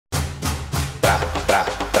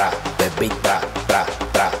beat tra, tra,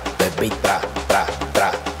 tra, the beat tra, tra,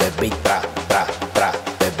 tra, the beat tra, tra, tra,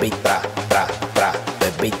 the beat tra, tra, tra,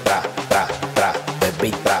 the beat tra, tra, tra, the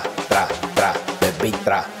beat tra, tra, tra, the beat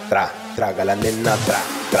tra, tra, traga la nena tra,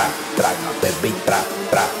 tra, traga, the beat tra,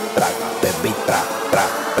 tra, traga, the beat tra, tra,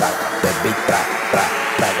 traga, the beat tra, tra,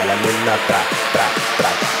 traga la nena tra, tra,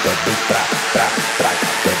 traga, the beat tra, tra, traga,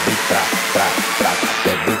 the beat tra, tra, traga,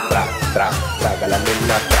 the beat tra, tra, traga la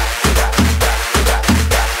nena tra.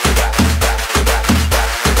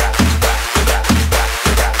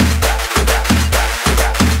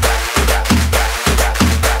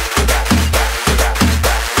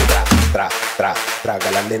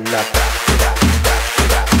 Traga la nena tra.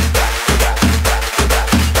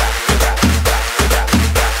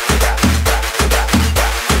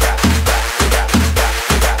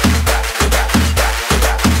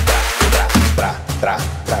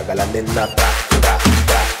 Traga la nena tra.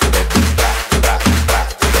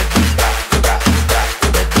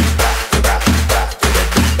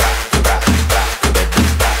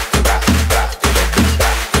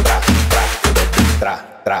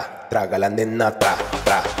 Traga la nena tra,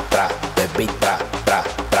 tra, tra, the beat tra, tra,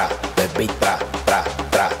 tra, the beat tra, tra,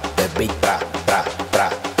 tra, the beat tra, tra, tra,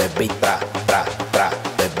 the beat tra, tra, tra,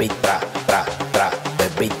 the beat tra, tra, tra, the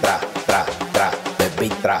beat tra, tra, tra, the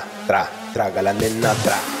beat tra, tra, traga la nena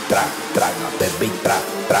tra, tra, traga, the beat tra,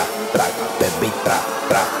 tra, traga, the beat tra,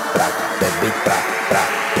 tra, traga, the beat tra, tra,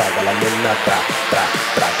 traga la nena tra, tra,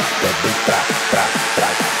 traga, the beat tra, tra,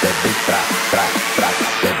 traga, the beat tra, tra, traga,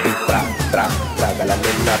 the beat tra, tra, traga la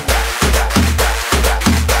nena tra.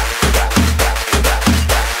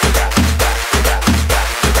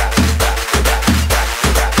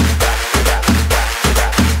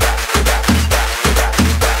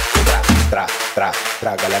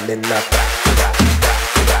 Traga la nena tra.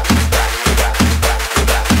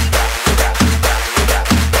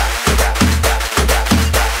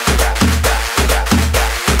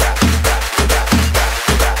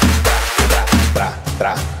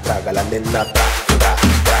 Traga la nena tra.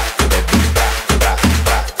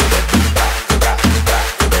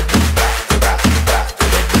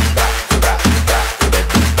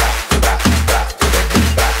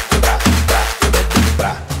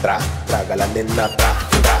 Traga la nena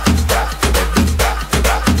tra.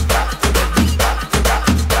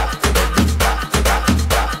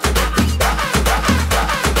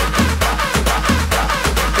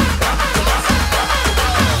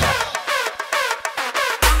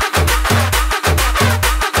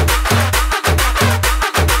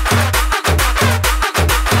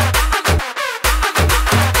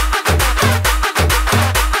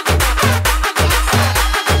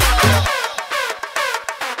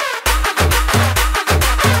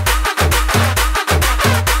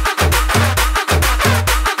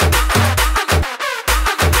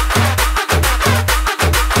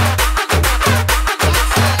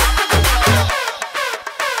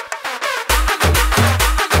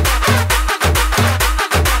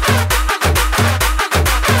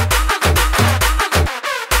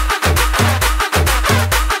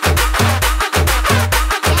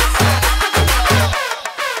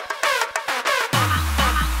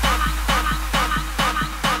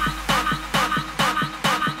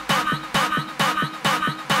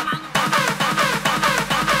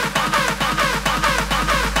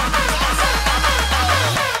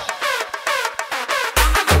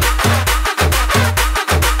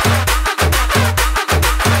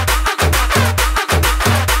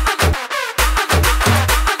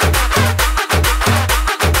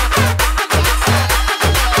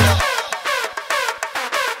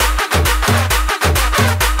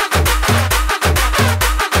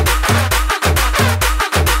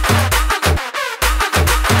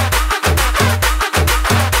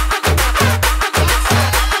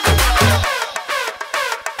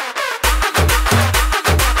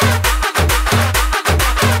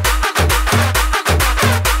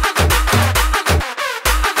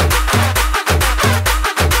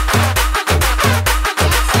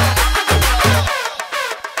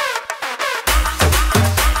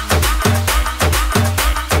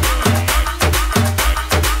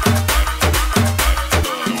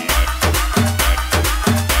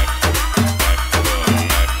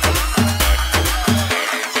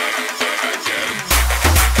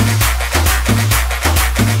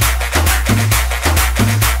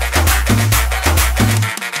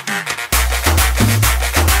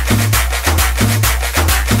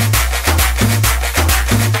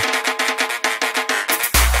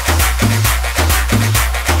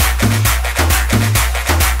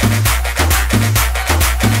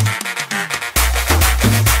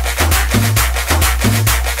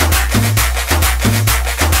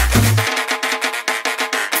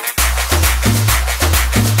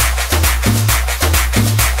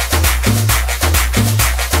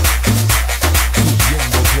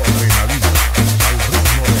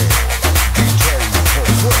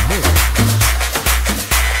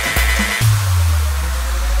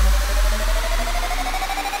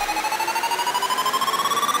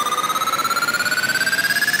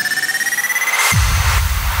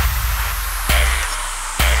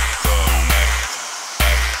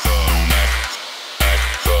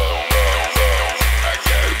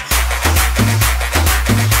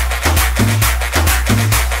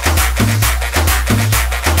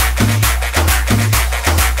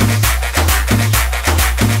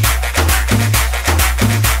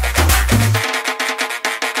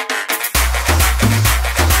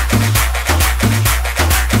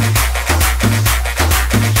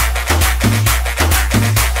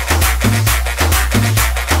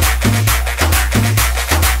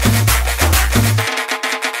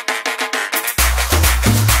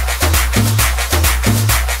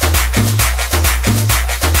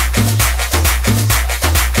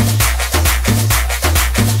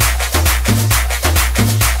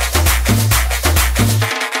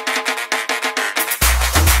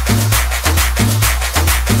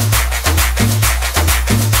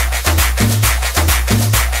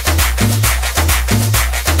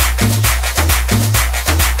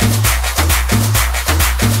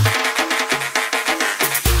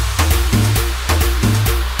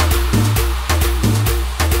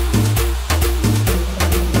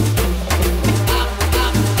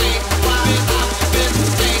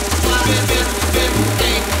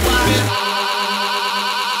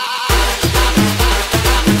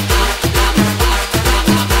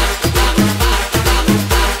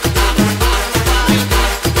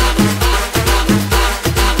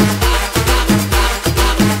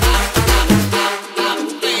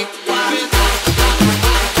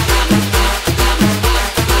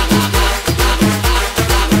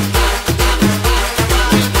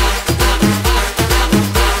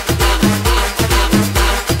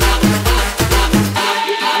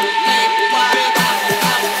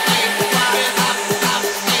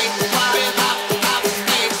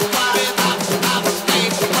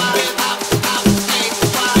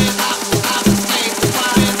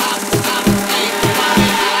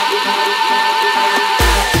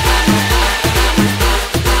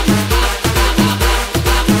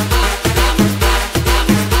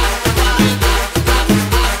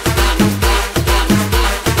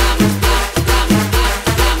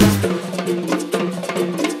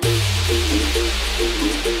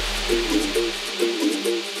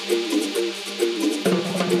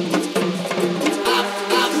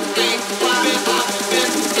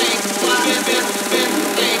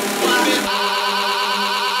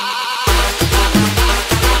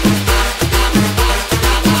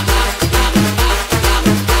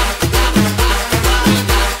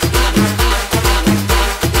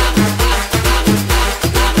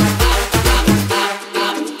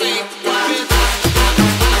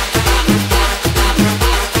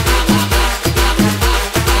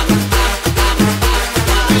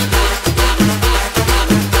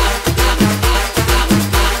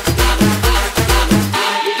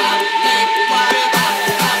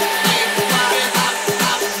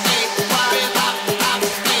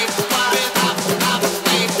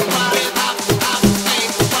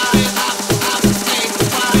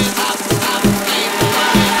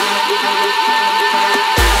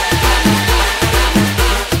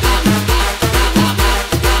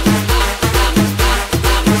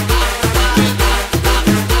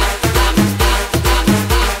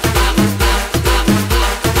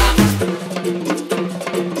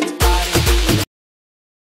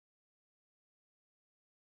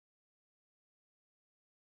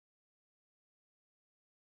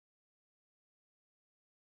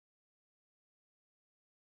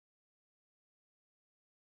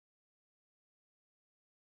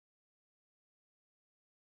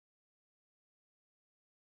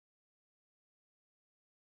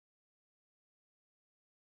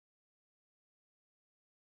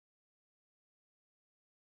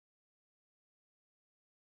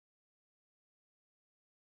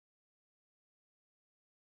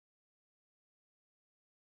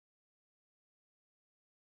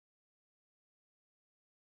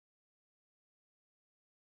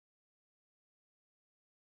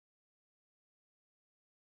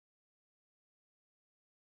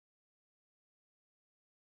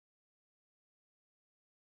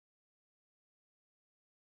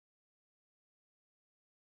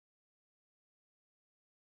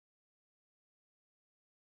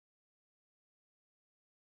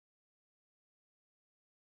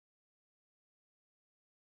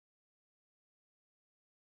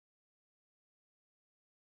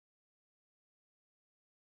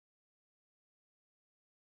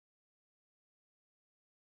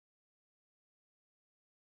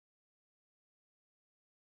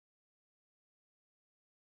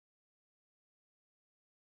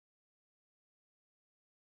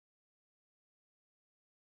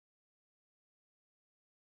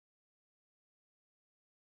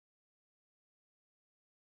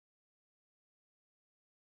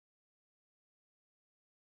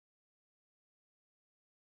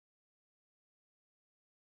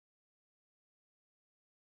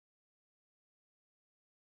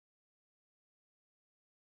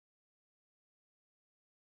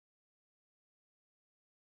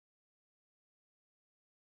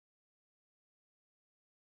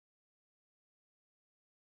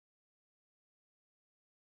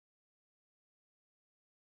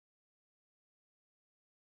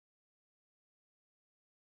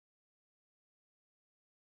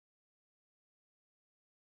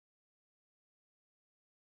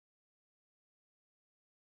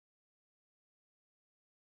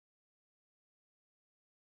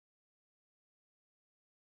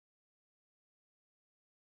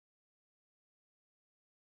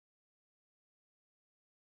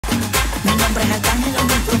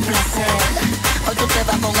 placer. Hoy tú te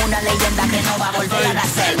vas con una leyenda que no va a volver a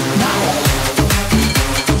nacer. No.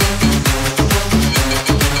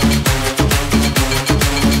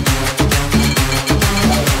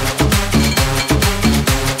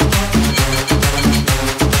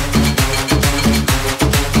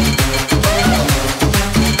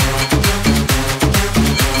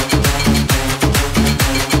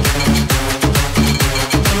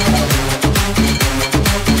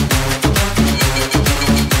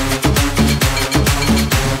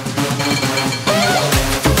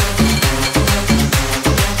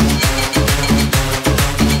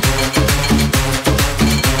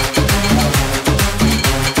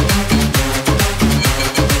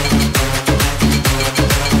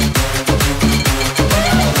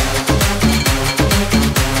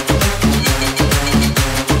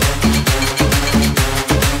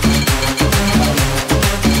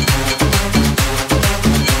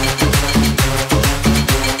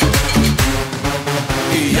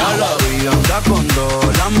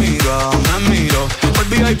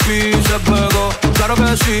 Se pegó, claro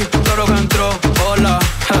que sí, claro que entró. Hola,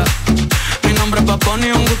 mi nombre es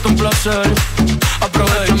Paponi, un gusto, un placer.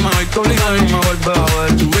 Aprovechame, hay que obligar y me vuelve a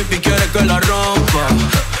ver. Tu baby quiere que la rompa.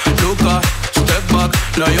 Lucas, step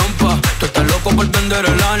back, la yompa. Tú estás loco por vender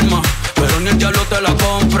el alma, pero ni el diablo te la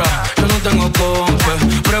compra. Yo no tengo compa,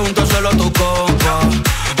 pregúntaselo a tu compa.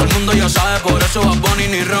 Todo el mundo ya sabe, por eso va Bonnie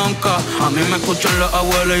ni ronca. A mí me escuchan las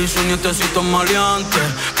abuelas y sus nietecitos maleantes,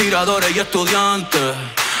 tiradores y estudiantes,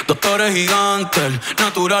 doctores gigantes,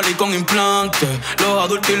 natural y con implantes, los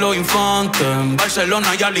adultos y los infantes, en Barcelona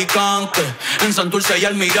y Alicante, en Santurce y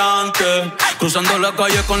Almirante, cruzando la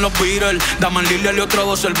calle con los Beatles, Daman Lilial y otro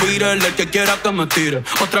voz el Beatle, el que quiera que me tire,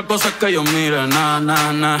 otra cosa es que yo mire,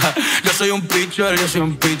 yo soy un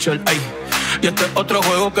pitcher, ey. Y este es otro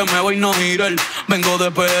juego que me voy no girar. Vengo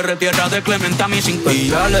de PR, tierra de Clementa, mi 5. Y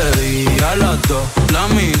ya le di a las dos, la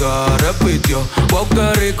amiga repitió. Wow,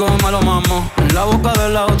 qué rico me lo mamo. En la boca de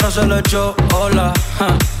la otra se le echó. Hola,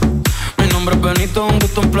 mi nombre es Benito, un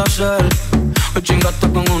gusto, un placer. Me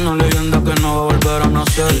chingaste con una leyenda que no va a volver a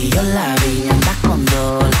nacer. Y yo la vi, andas con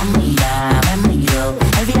dos, la amiga me miró.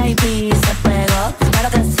 El VIP se pegó, claro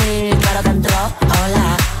que sí, claro que entró.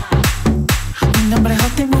 Hola. Mi nombre es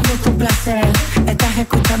Justin, un gusto, un placer. Estás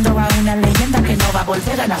escuchando a una leyenda que no va a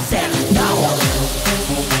volver a nacer. No.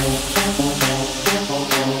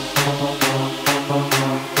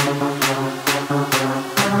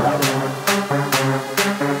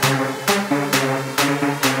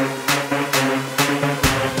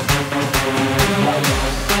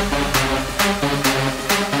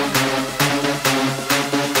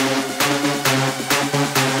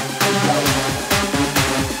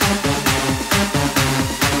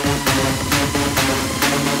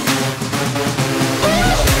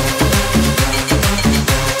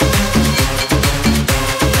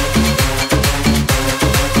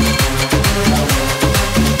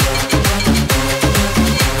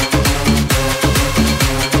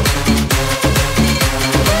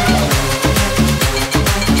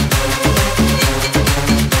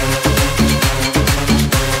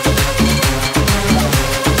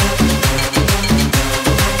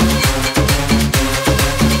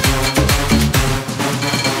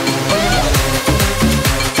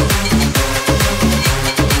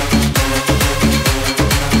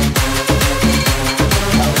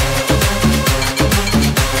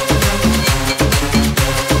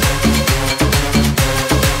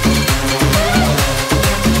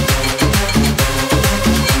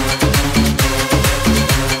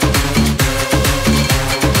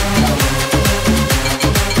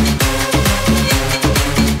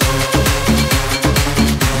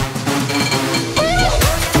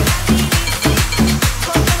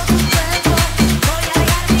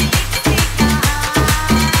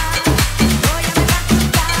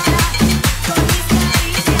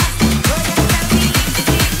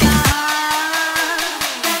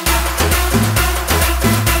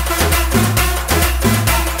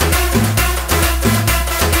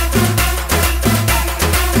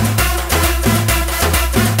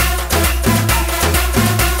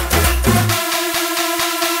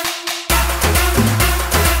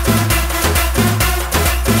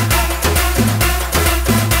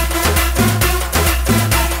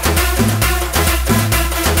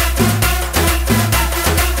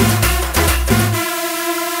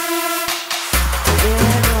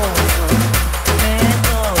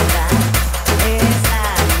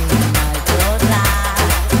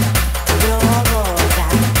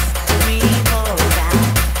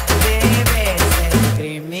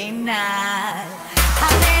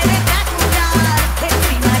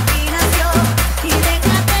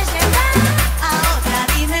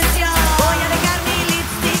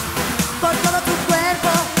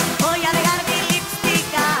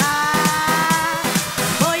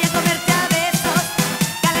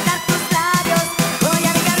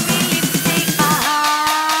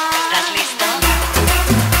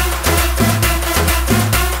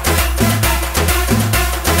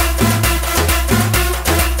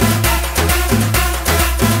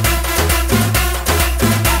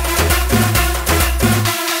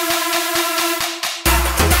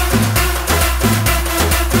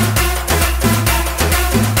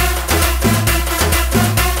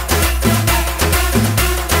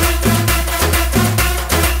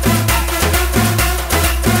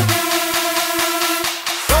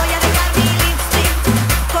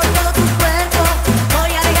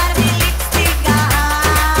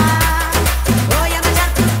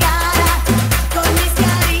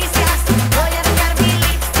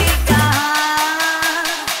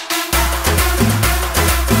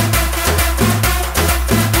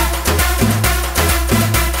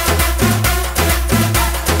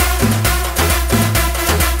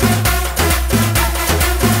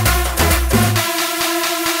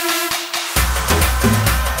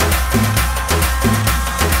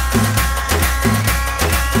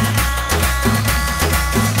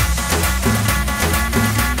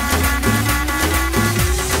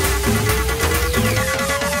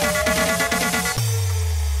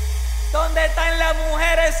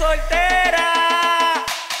 soltera.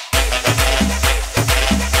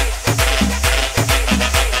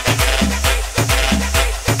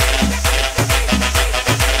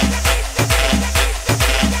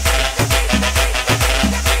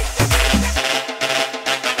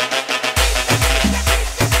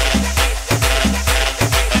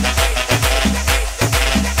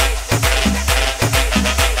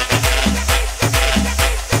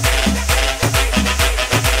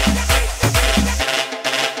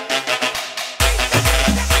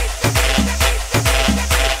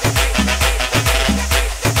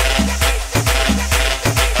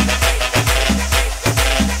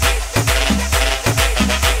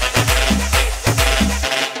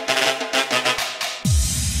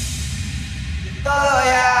 Todo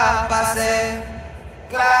ya pasé,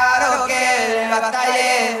 claro que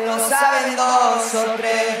batallé, lo saben 2 o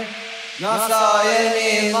 3. No soy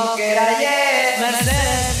el mismo que era ayer.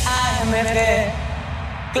 Mercedes AMG,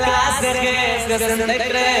 clase G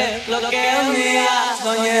 63, lo que un día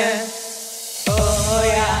soñé. Todo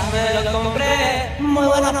ya me lo compré. Muy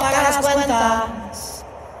bueno pagar las cuentas,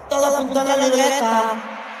 todo junto en la libreta.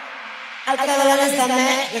 Al que de la lista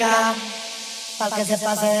negra, para que se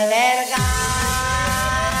pase de verga.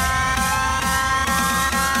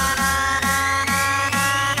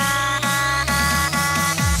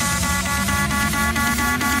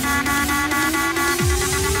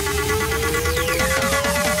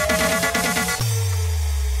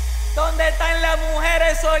 ¿Dónde están las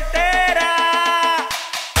mujeres solteras?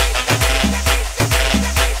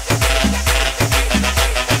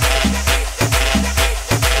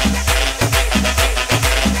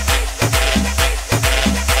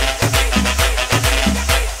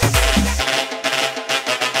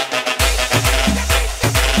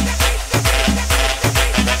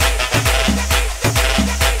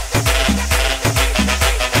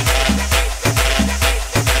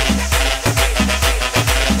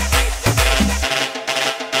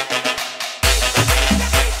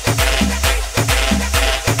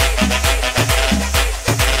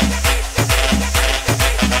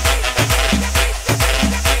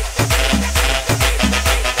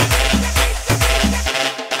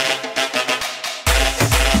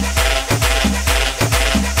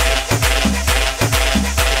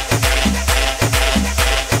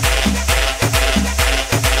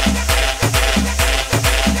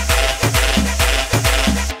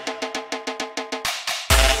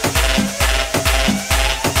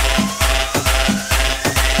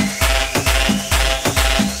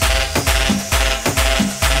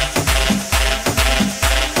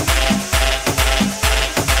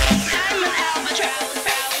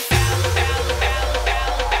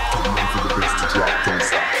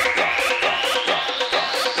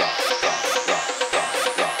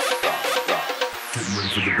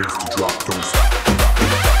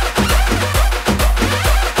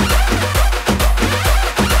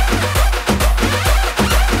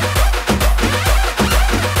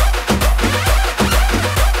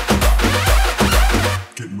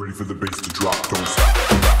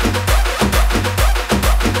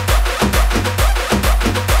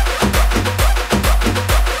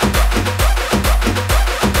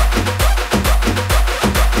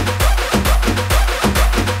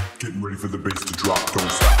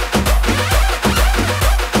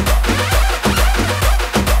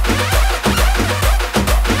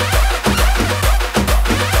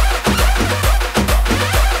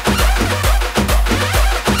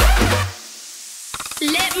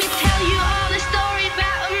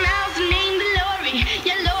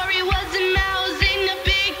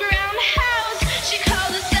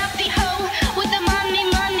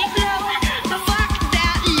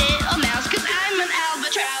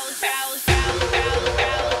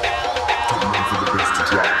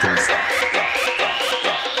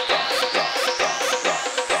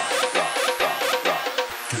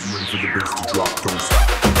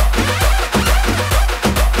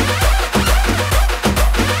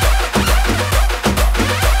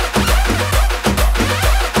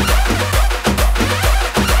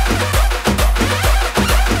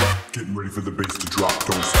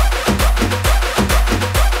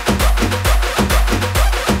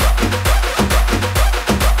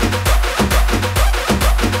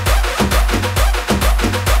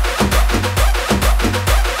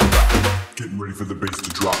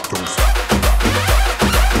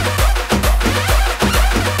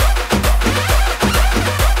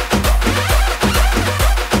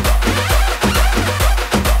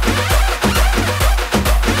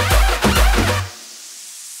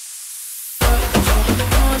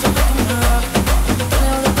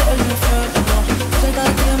 Cerca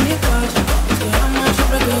de ti en mi casa, te amo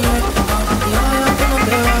siempre que yo, y ahora tú no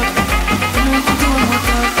te vas.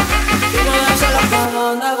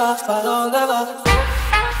 vas? ¿Pa' dónde vas?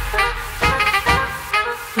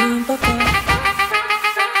 Ven pa' acá.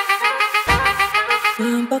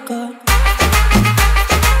 Ven pa' acá.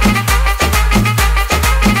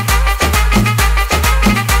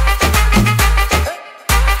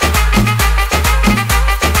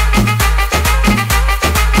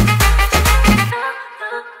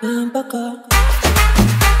 Ven pa' acá.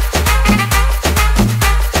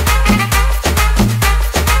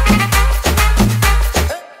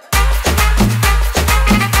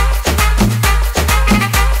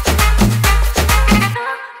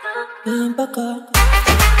 Ven pa' acá.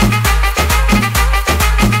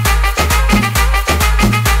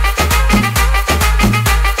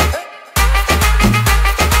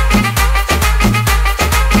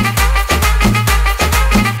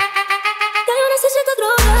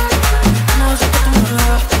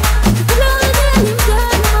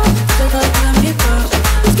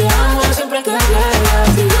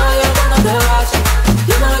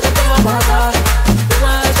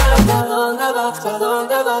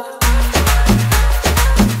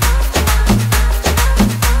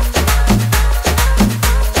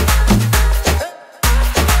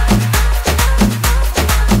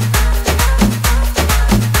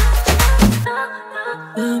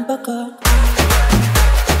 Ven pa' acá.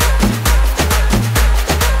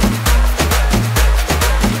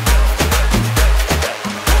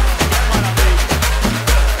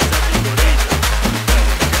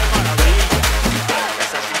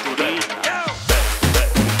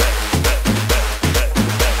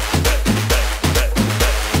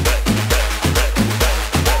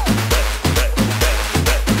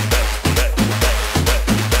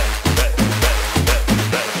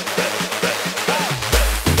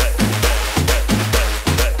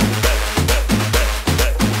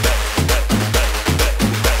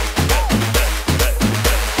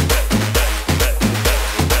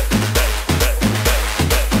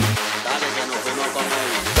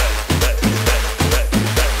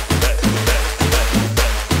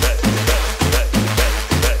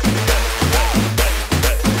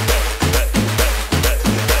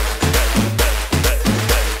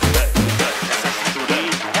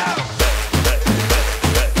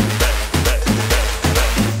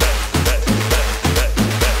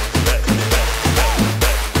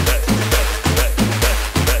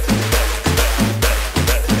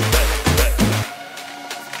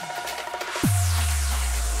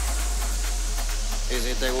 Y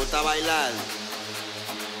si te gusta bailar,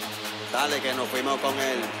 dale que nos fuimos con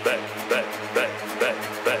él.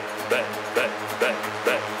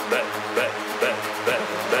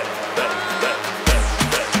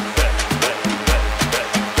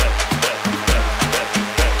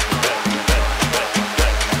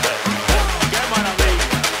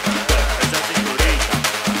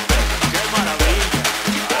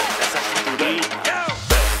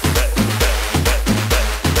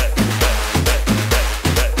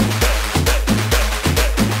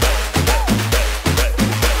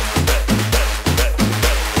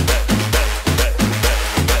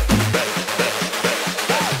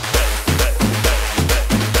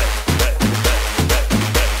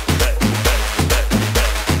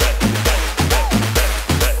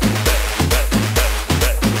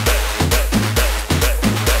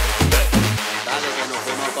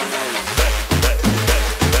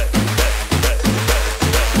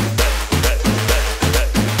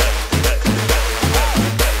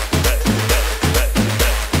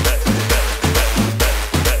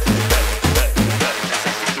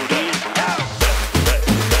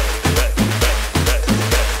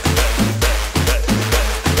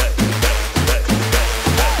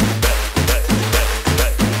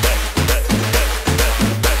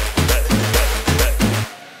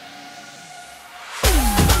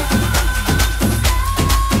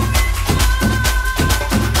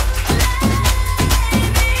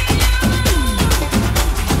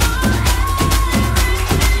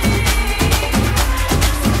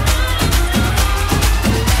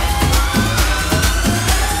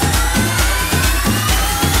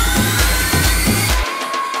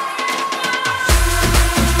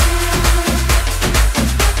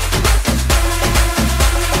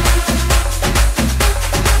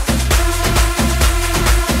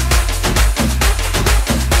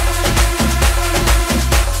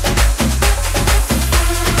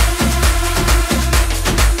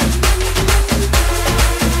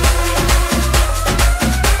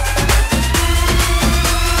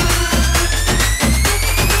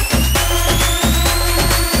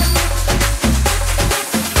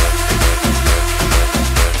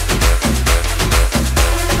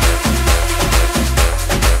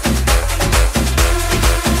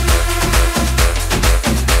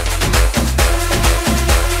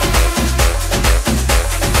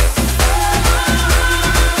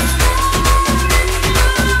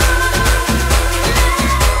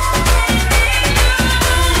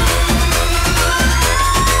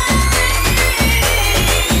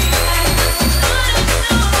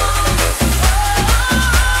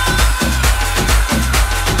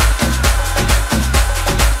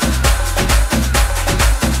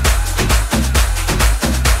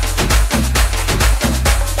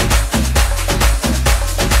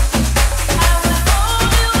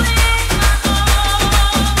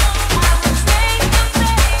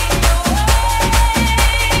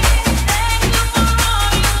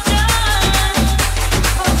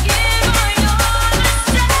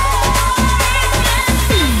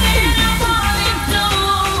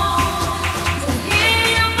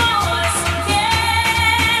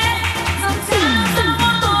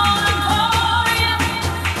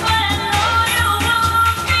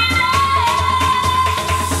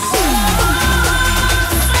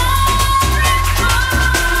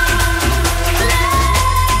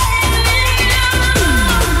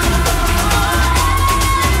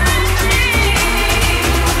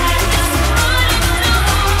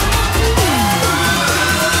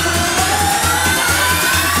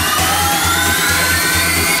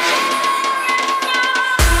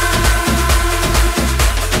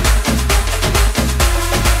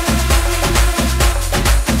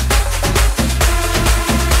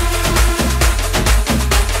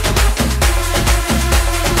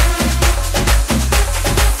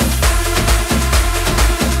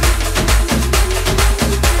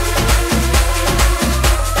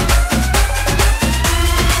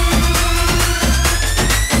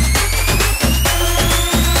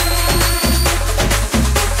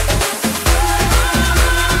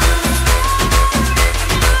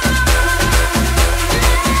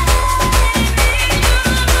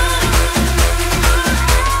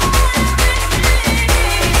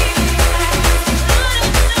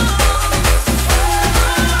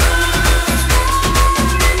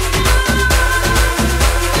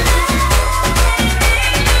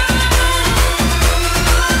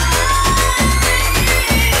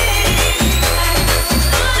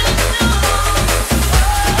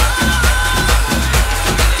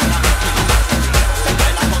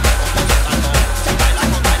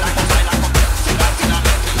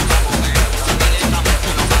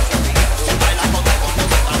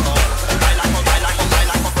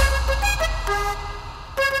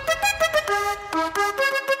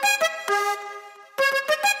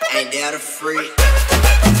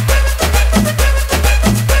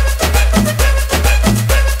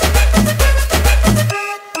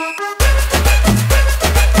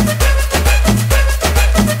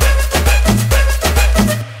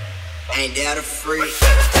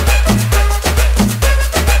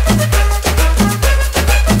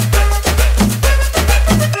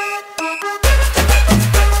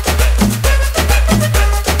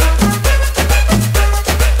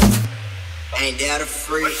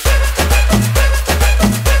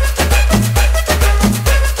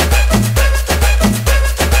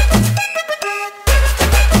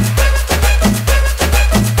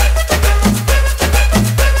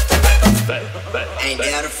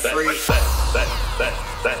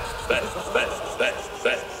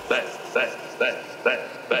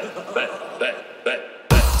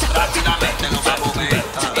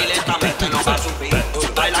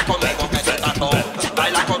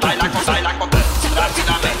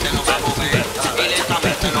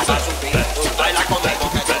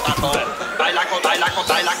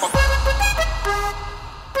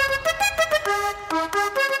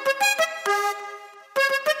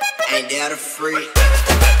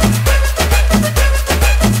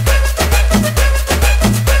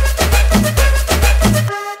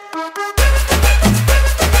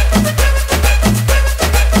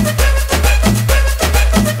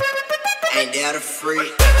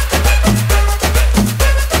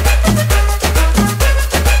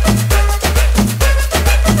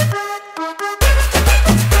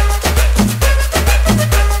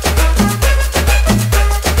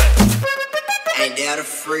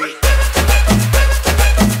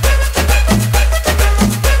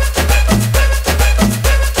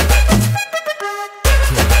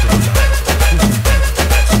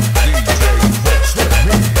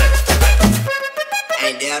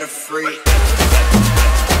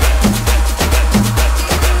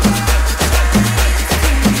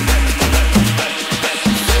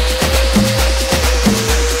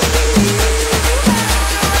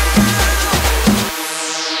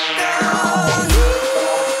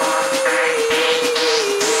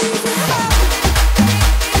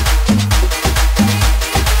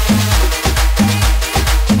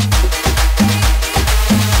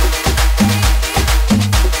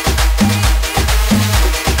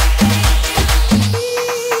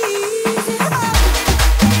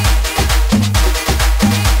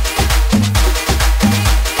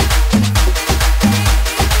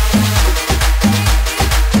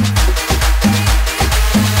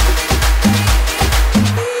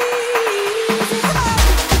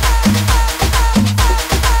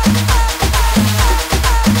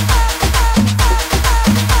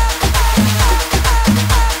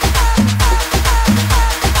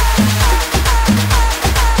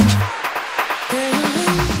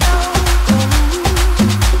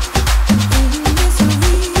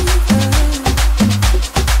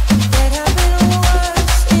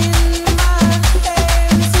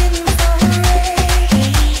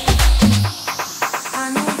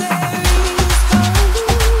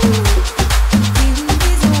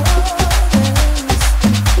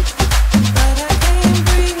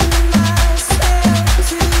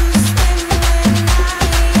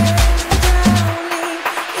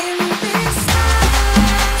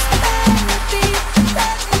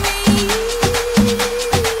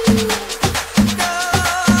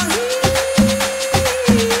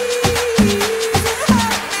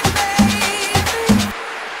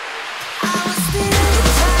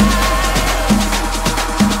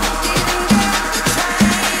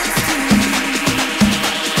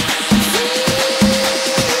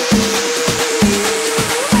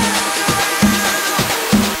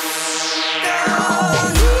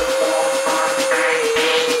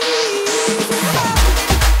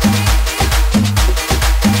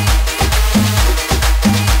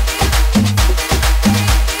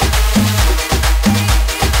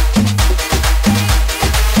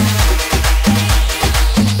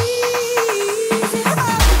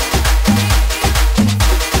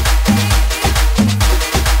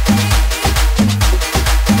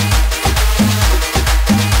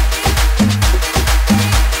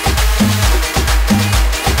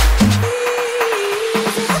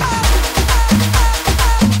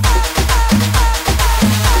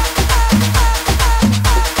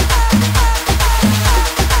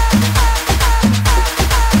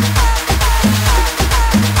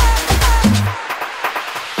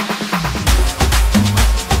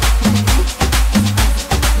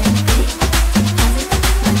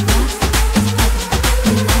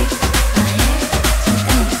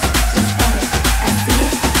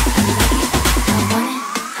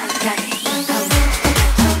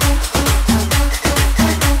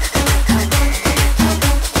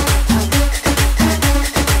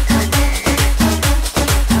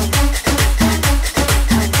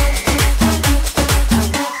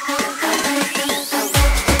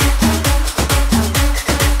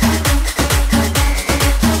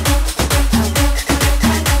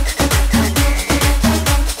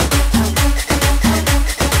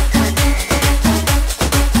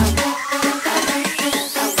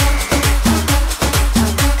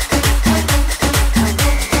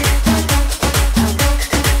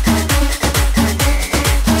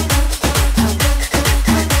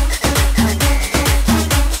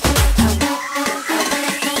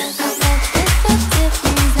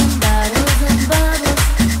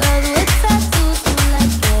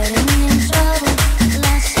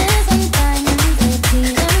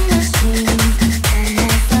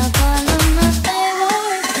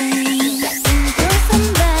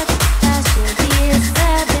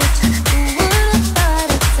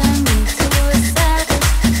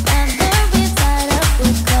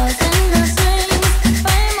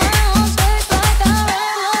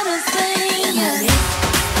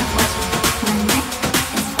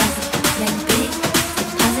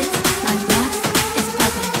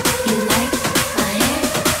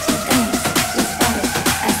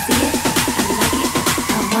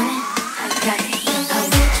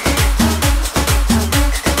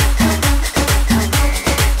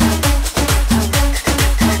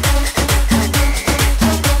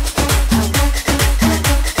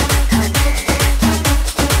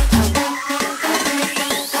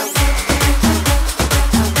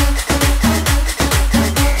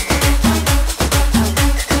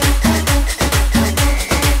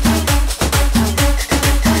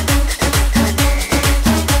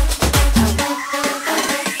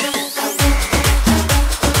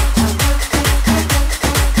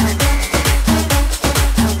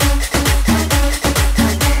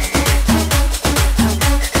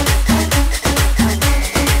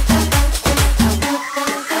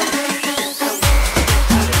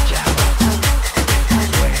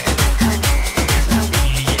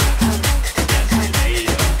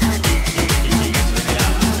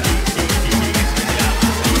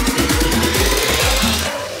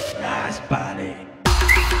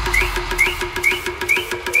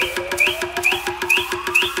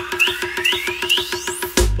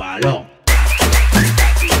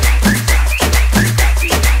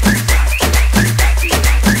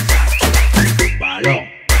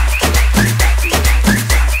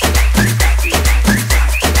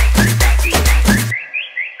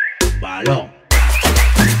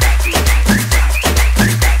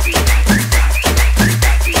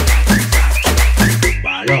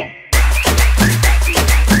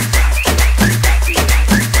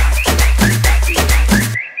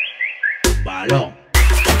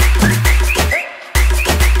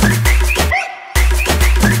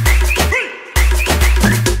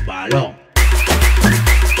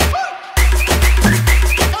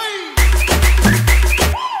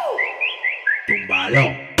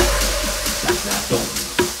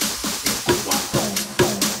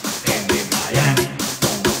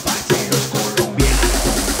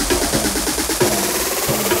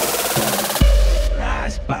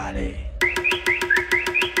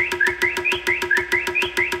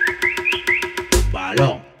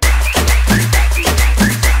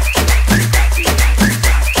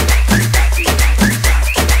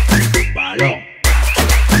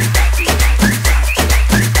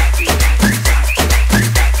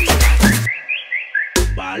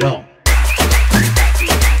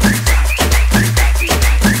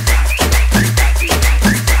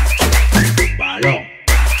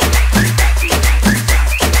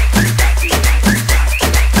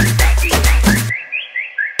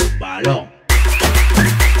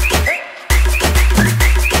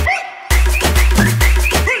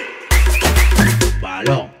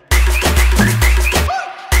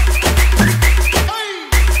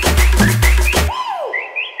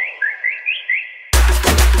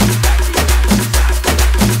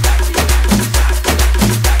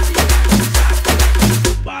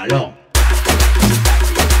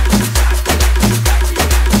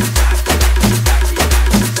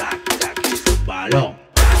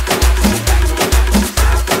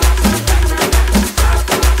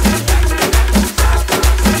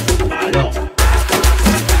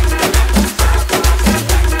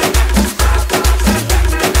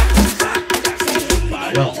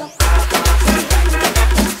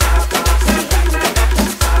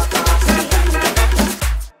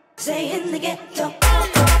 ghetto.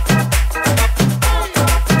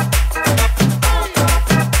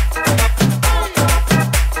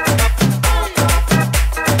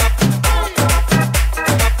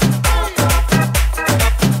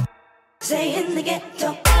 Say in the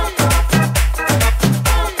ghetto.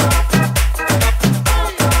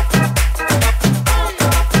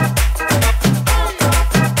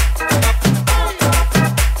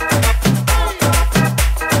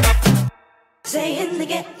 Say in the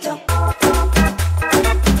ghetto.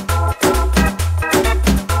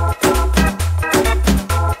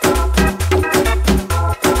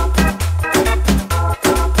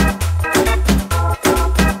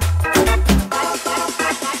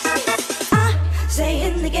 Say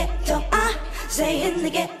in the ghetto. Say in the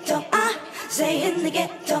ghetto. Say in the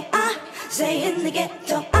ghetto. Say in the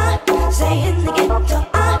ghetto. Say in the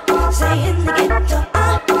ghetto. Say in the ghetto.